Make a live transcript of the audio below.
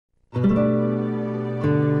Occasions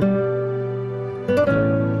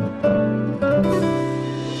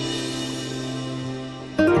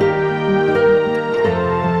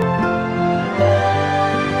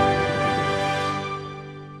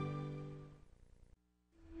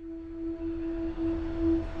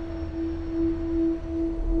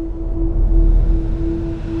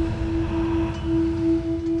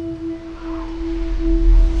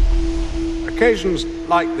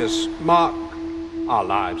like this mark our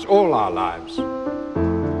lives, all our lives.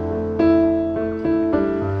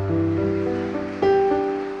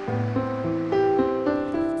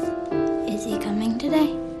 Is he coming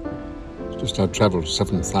today? It's just I travelled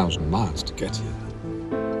 7,000 miles to get here.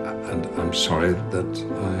 And I'm sorry that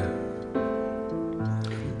I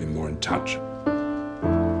couldn't be more in touch.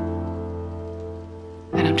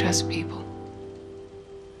 I don't trust people.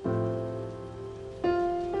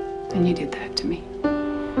 And you did that to me.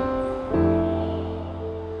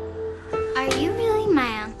 Are you really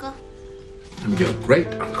my uncle? I'm your great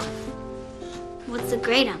uncle. What's a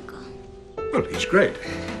great uncle? Well, he's great.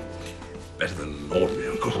 Better than an ordinary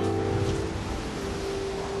uncle.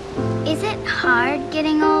 Is it hard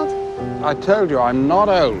getting old? I told you I'm not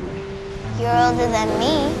old. You're older than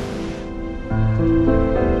me.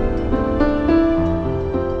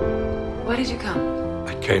 Why did you come?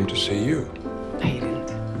 I came to see you. No, you didn't.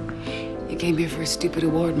 You came here for a stupid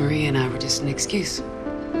award. Maria and I were just an excuse.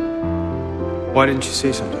 Why didn't you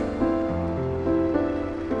say something?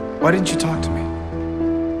 Why didn't you talk to me?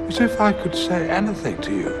 As if I could say anything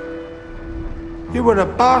to you. You were a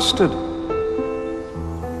bastard.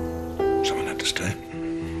 Someone had to stay.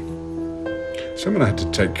 Someone had to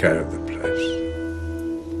take care of the place.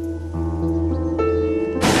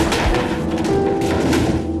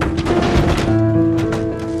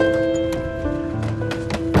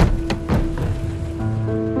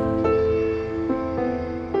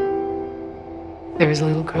 There was a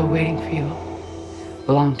little girl waiting for you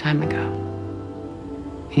a long time ago.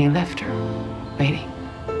 And you left her waiting.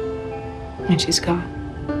 And she's gone.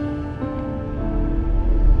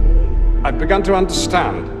 I've begun to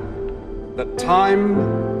understand that time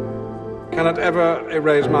cannot ever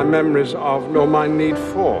erase my memories of, nor my need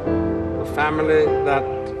for, the family that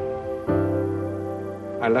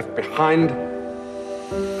I left behind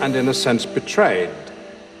and in a sense betrayed.